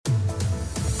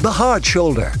The Hard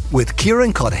Shoulder with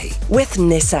Kieran with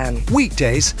Nissan.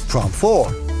 Weekdays from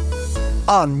 4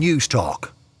 on News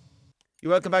Talk. You're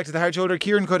welcome back to The Hard Shoulder.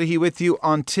 Kieran Cuddihy with you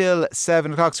until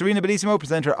 7 o'clock. Sarina Bellissimo,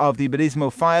 presenter of the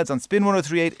Bellissimo Files on Spin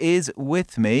 103.8, is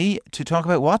with me to talk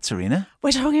about what, Sarina?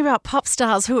 We're talking about pop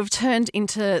stars who have turned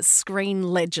into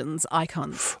screen legends,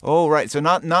 icons. Oh, right. So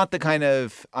not the kind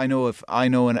of I know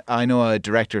a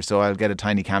director, so I'll get a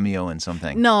tiny cameo in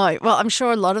something. No, well, I'm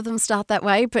sure a lot of them start that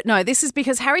way, but no, this is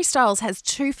because Harry Styles has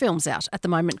 2 films out at the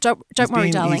moment. Don't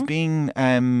worry, darling. He's being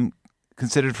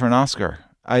considered for an Oscar.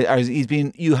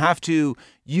 You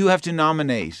have to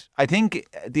nominate. I think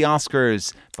the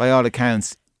Oscars, by all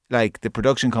accounts, like the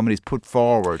production companies put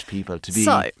forward people to be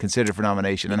considered for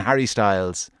nomination, and Harry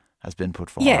Styles has been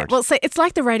put forward. Yeah, well, so it's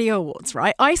like the radio awards,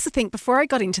 right? I used to think before I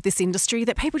got into this industry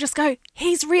that people just go,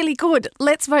 he's really good,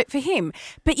 let's vote for him.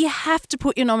 But you have to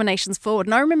put your nominations forward.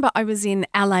 And I remember I was in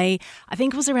LA, I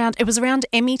think it was around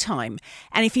Emmy time.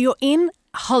 And if you're in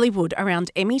Hollywood around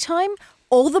Emmy time,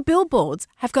 all the billboards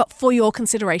have got for your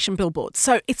consideration billboards.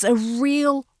 So it's a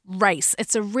real race.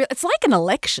 It's like an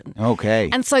election. Okay.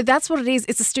 And so that's what it is.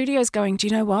 It's the studios going, do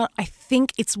you know what? I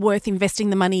think it's worth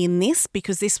investing the money in this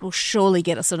because this will surely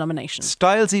get us a nomination.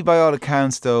 Stylesy, by all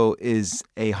accounts, though, is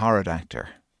a horror actor.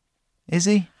 Is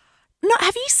he? No,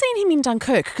 have you seen him in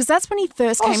Dunkirk? Because that's when he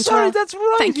first came to... Oh, sorry, that's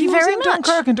right. Thank you very much.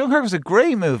 Dunkirk, and Dunkirk was a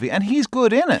great movie, and he's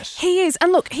good in it. He is.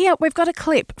 And look, here, we've got a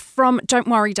clip from Don't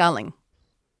Worry, Darling.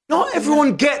 Not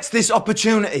everyone gets this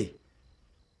opportunity.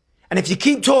 And if you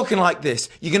keep talking like this,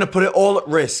 you're going to put it all at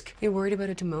risk. You're worried about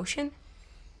a demotion?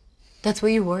 That's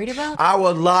what you're worried about?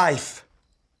 Our life.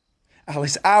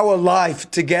 Alice, our life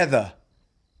together.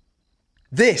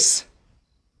 This.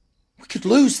 We could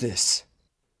lose this.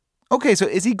 Okay, so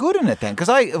is he good in it then? Because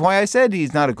why I said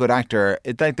he's not a good actor,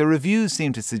 like the reviews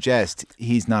seem to suggest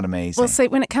he's not amazing. Well, see,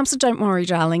 when it comes to Don't Worry,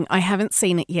 Darling, I haven't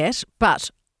seen it yet,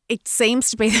 but it seems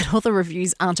to be that all the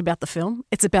reviews aren't about the film.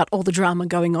 It's about all the drama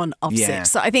going on off set.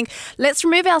 So I think let's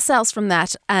remove ourselves from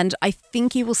that. And I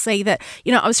think you will see that,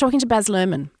 I was talking to Baz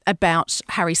Luhrmann about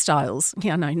Harry Styles.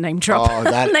 Yeah, no, name drop.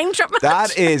 Oh, name drop.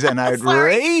 That is an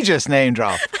outrageous name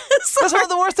drop. That's one of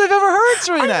the worst I've ever heard,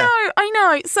 Sarina. I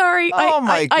know. Sorry. Oh,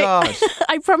 my God.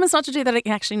 I promise not to do that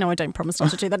again. Actually, no, I don't promise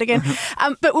not to do that again.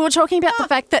 But we were talking about the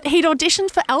fact that he'd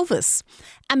auditioned for Elvis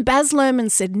and Baz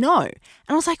Luhrmann said no. And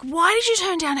I was like, why did you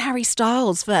turn down Harry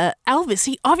Styles for Elvis?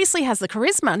 He obviously has the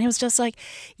charisma. And he was just like,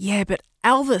 yeah, but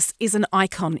Elvis is an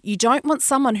icon. You don't want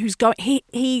someone who's going...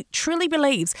 He truly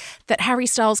believes that Harry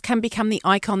Styles can become the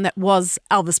icon that was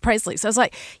Elvis Presley. So I was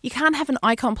like, you can't have an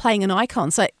icon playing an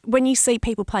icon. So when you see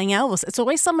people playing Elvis, it's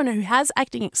always someone who has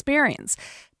acting experience,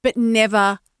 but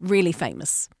never really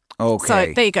famous. Okay.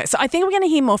 So there you go. So I think we're going to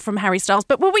hear more from Harry Styles.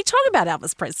 But will we talk about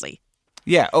Elvis Presley?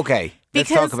 Yeah, okay. Let's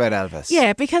talk about Elvis.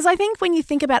 Yeah, because I think when you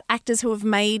think about actors who have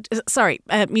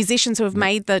musicians who have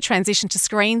made the transition to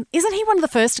screen, isn't he one of the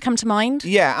first to come to mind?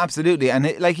 Yeah, absolutely. And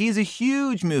he's a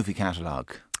huge movie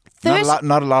catalogue.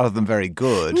 Not a lot of them very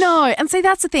good. No, and see,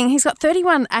 that's the thing. He's got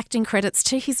 31 acting credits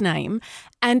to his name.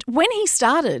 And when he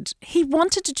started, he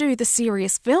wanted to do the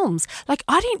serious films. Like,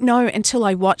 I didn't know until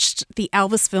I watched the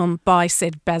Elvis film by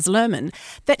said Baz Luhrmann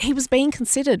that he was being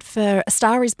considered for A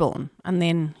Star Is Born. And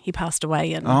then he passed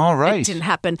away and it didn't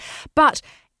happen. But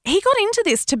he got into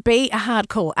this to be a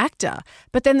hardcore actor.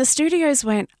 But then the studios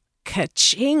went,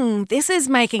 ka-ching, this is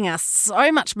making us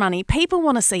so much money. People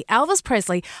want to see Elvis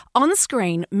Presley on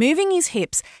screen, moving his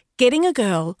hips, getting a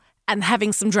girl and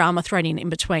having some drama thrown in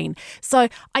between. So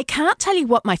I can't tell you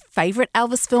what my favourite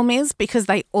Elvis film is because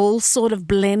they all sort of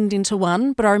blend into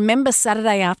one. But I remember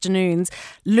Saturday afternoons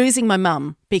losing my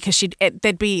mum because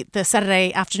there'd be the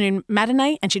Saturday afternoon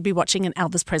matinee and she'd be watching an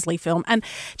Elvis Presley film. And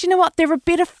do you know what? They're a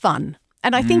bit of fun.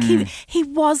 And I think he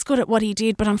was good at what he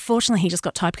did, but unfortunately he just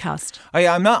got typecast.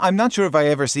 I'm not sure if I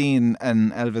ever seen an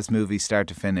Elvis movie start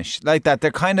to finish like that. They're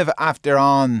kind of after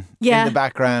on in the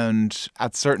background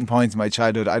at certain points in my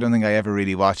childhood. I don't think I ever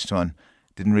really watched one.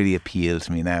 Didn't really appeal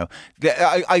to me now.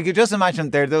 I could just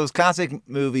imagine they're those classic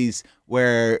movies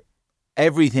where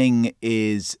everything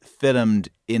is filmed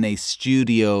in a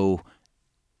studio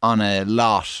on a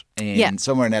lot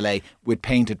somewhere in LA with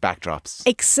painted backdrops.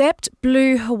 Except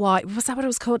Blue Hawaii. Was that what it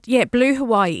was called? Yeah, Blue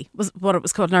Hawaii was what it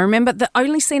was called. And I remember the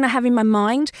only scene I have in my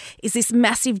mind is this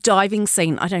massive diving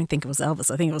scene. I don't think it was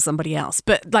Elvis. I think it was somebody else.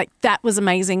 But like that was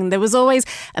amazing. There was always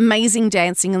amazing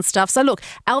dancing and stuff. So look,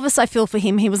 Elvis, I feel for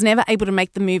him. He was never able to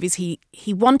make the movies he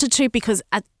wanted to because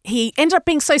he ended up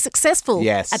being so successful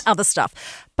at other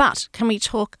stuff. But can we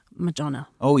talk Madonna?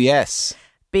 Oh, yes.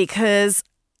 Because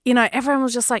everyone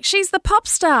was just like, she's the pop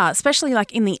star, especially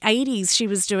like in the 80s. She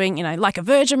was doing, Like a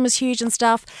Virgin was huge and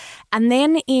stuff. And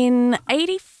then in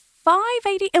 85,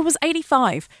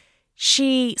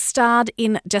 she starred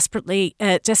in Desperately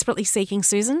Seeking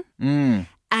Susan.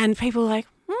 And people were like,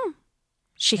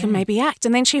 she can maybe act.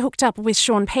 And then she hooked up with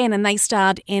Sean Penn and they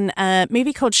starred in a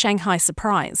movie called Shanghai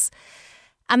Surprise.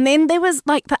 And then there was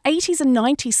like the 80s and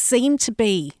 90s seemed to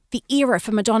be the era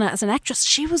for Madonna as an actress.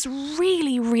 She was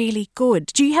really, really good.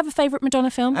 Do you have a favourite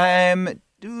Madonna film? A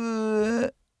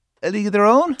League of Their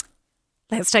Own?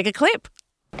 Let's take a clip.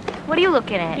 What are you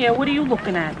looking at? Yeah, what are you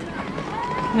looking at?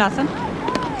 Nothing.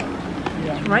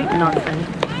 Yeah, right,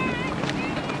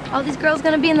 nothing. All these girls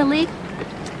gonna be in the league?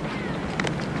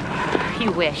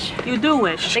 You wish. You do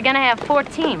wish. They're gonna have 4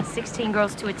 teams, 16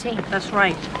 girls to a team. That's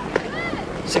right.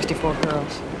 64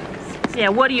 girls. Yeah,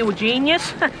 what are you, a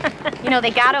genius?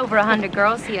 They got over 100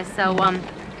 girls here, so,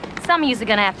 some of you are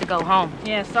gonna have to go home.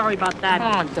 Yeah, sorry about that.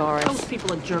 Come on, Doris. Those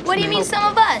people are jerks. What do you mean, some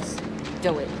of us?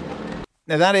 Do it.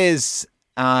 Now, that is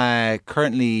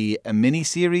currently a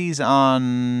mini-series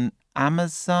on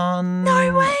Amazon.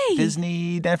 No way.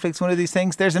 Disney, Netflix, one of these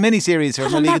things. There's a mini-series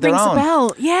from A League of that Their rings Own. a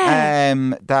bell. Yeah.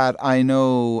 That I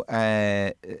know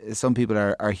some people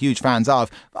are huge fans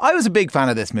of. I was a big fan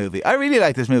of this movie. I really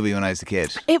liked this movie when I was a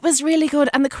kid. It was really good.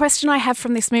 And the question I have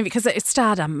from this movie, because it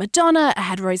starred Madonna, it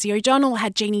had Rosie O'Donnell, it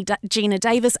had Gina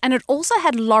Davis, and it also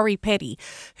had Laurie Petty,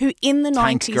 who in the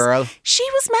Tank 90s, girl. she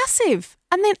was massive.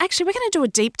 And then actually we're going to do a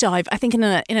deep dive, I think, in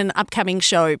an upcoming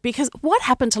show, because what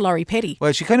happened to Laurie Petty?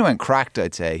 Well, she kind of went cracked,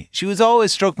 I'd say. She was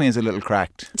always struck me as a little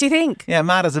cracked. Do you think? Yeah,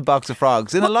 mad as a box of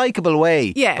frogs in a likeable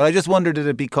way. Yeah. But I just wondered, did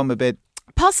it become a bit...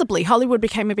 Possibly. Hollywood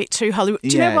became a bit too Hollywood. Do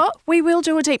you know what? We will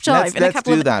do a deep dive. Let's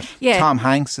do that. Yeah. Tom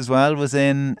Hanks as well was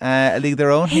in A League of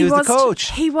Their Own. He was the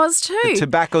coach. He was too. The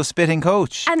tobacco-spitting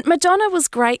coach. And Madonna was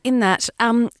great in that.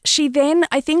 She then,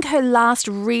 I think her last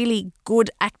really good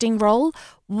acting role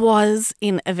was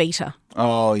in Evita.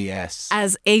 Oh, yes.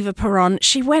 As Eva Peron.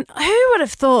 She went, who would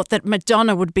have thought that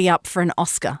Madonna would be up for an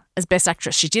Oscar as Best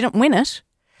Actress? She didn't win it.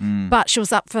 But she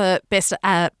was up for Best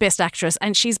Actress,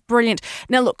 and she's brilliant.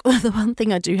 Now, look, the one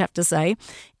thing I do have to say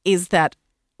is that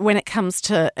when it comes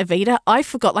to Evita, I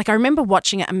forgot. Like, I remember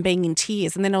watching it and being in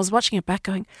tears, and then I was watching it back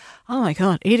going, oh, my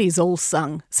God, it is all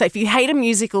sung. So if you hate a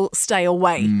musical, stay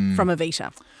away from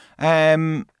Evita.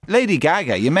 Lady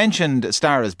Gaga, you mentioned A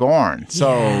Star Is Born,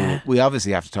 so we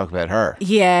obviously have to talk about her.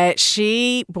 Yeah,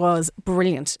 she was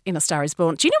brilliant in A Star Is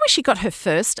Born. Do you know where she got her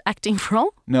first acting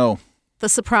role? No. The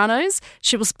Sopranos.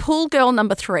 She was pool girl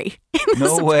number 3 in The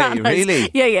No Sopranos. way, really?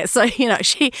 Yeah. So,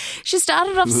 she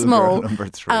started off Pool small. girl number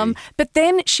 3. But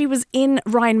then she was in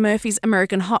Ryan Murphy's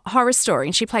American Horror Story,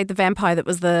 and she played the vampire that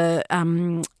was the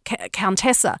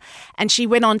Countessa. And she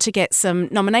went on to get some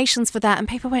nominations for that, and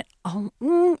people went,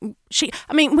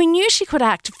 we knew she could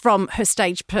act from her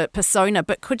stage persona,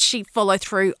 but could she follow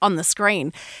through on the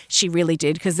screen? She really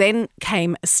did, because then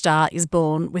came A Star Is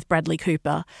Born with Bradley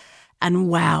Cooper, and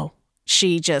wow.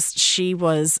 She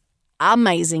was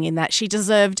amazing in that. She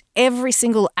deserved every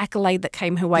single accolade that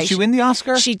came her way. Did she win the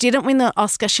Oscar? She didn't win the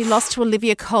Oscar. She lost to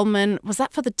Olivia Colman. Was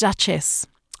that for The Duchess?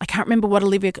 I can't remember what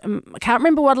Olivia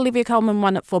Colman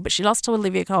won it for, but she lost to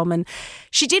Olivia Colman.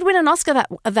 She did win an Oscar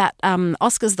that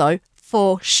Oscars though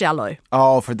for Shallow.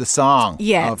 Oh, for the song.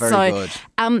 Yeah. Oh, very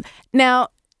good. Now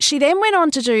she then went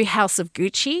on to do House of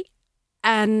Gucci,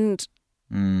 and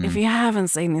if you haven't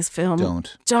seen this film,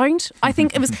 don't. I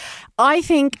think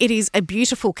it is a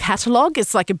beautiful catalogue.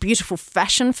 It's like a beautiful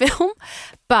fashion film,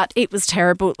 but it was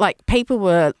terrible. Like, people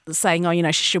were saying,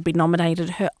 she should be nominated.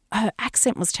 Her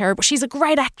accent was terrible. She's a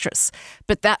great actress,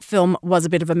 but that film was a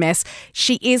bit of a mess.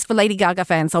 She is, for Lady Gaga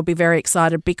fans, I'll be very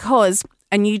excited because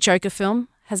a new Joker film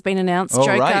has been announced. Oh,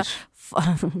 Joker, right.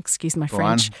 Excuse my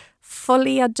French.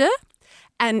 Folie à deux.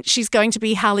 And she's going to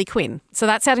be Harley Quinn. So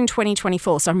that's out in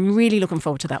 2024. So I'm really looking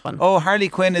forward to that one. Oh, Harley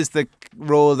Quinn is the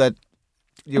role that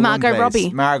Margot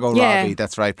Robbie. Margot Robbie,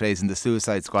 that's right, plays in the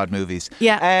Suicide Squad movies.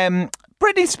 Yeah.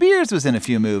 Britney Spears was in a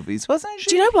few movies, wasn't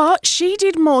she? Do you know what? She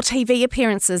did more TV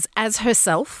appearances as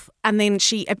herself, and then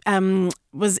she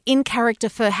was in character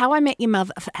for How I Met Your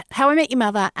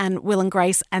Mother and Will and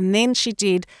Grace, and then she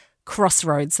did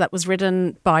Crossroads. That was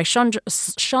written by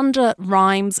Shonda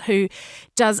Rhimes, who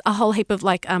does a whole heap of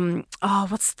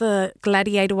what's the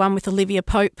Gladiator one with Olivia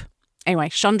Pope? Anyway,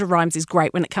 Shonda Rhimes is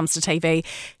great when it comes to TV.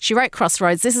 She wrote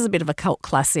Crossroads. This is a bit of a cult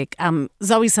classic.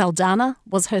 Zoe Saldana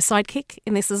was her sidekick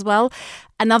in this as well.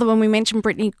 Another one, we mentioned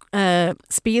Britney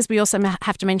Spears. We also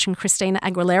have to mention Christina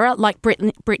Aguilera. Like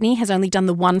Britney has only done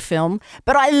the one film,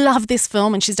 but I love this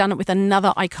film, and she's done it with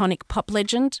another iconic pop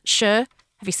legend, Cher.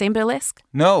 Have you seen Burlesque?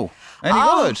 No. Any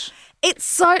good?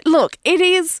 It's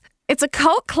a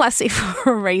cult classic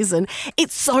for a reason.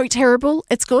 It's so terrible.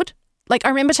 It's good. Like, I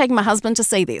remember taking my husband to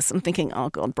see this and thinking, oh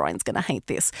God, Brian's going to hate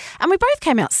this. And we both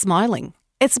came out smiling.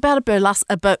 It's about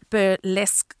a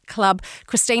burlesque club.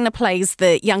 Christina plays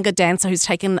the younger dancer who's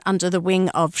taken under the wing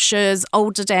of Cher's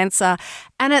older dancer.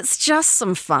 And it's just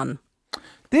some fun.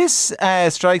 This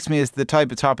strikes me as the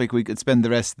type of topic we could spend the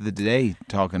rest of the day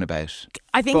talking about.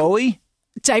 I think Bowie?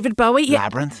 David Bowie. Yeah.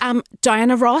 Labyrinth.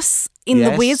 Diana Ross in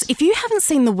Yes. The Wiz. If you haven't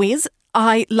seen The Wiz,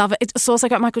 I love it. It's also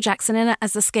got Michael Jackson in it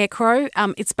as the Scarecrow.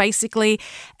 It's basically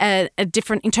a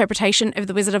different interpretation of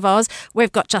The Wizard of Oz.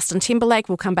 We've got Justin Timberlake.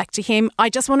 We'll come back to him. I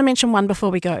just want to mention one before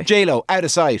we go. J-Lo, Out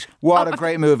of Sight. What a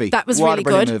great movie. That was what really a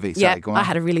brilliant good. movie. Sorry, go on. I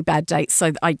had a really bad date,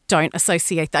 so I don't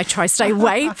associate that. I try to stay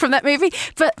away from that movie.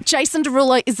 But Jason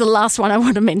Derulo is the last one I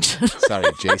want to mention.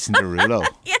 Sorry, Jason Derulo.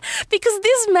 Yeah, because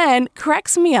this man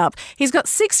cracks me up. He's got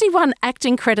 61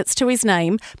 acting credits to his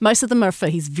name. Most of them are for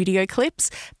his video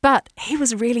clips, but he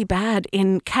was really bad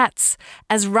in Cats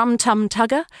as Rum Tum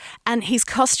Tugger, and his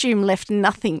costume left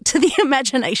nothing to the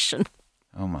imagination.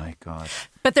 Oh my God.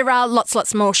 But there are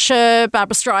lots more. Cher,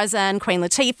 Barbara Streisand, Queen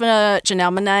Latifah,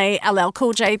 Janelle Monáe, LL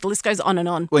Cool J, the list goes on and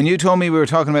on. When you told me we were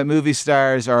talking about movie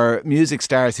stars or music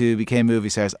stars who became movie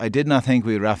stars, I did not think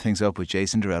we would wrap things up with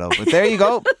Jason Derulo. But there you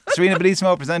go. Sarina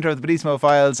Bellissimo, presenter of the Bellissimo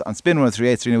Files on Spin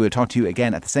 138. Sarina, we'll talk to you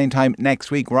again at the same time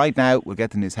next week. Right now, we'll get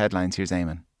the news headlines. Here's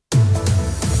Eamon.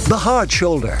 The Hard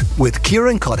Shoulder with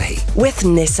Kieran Cuddihy. With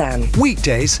Nissan.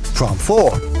 Weekdays from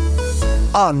 4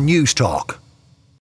 on News Talk.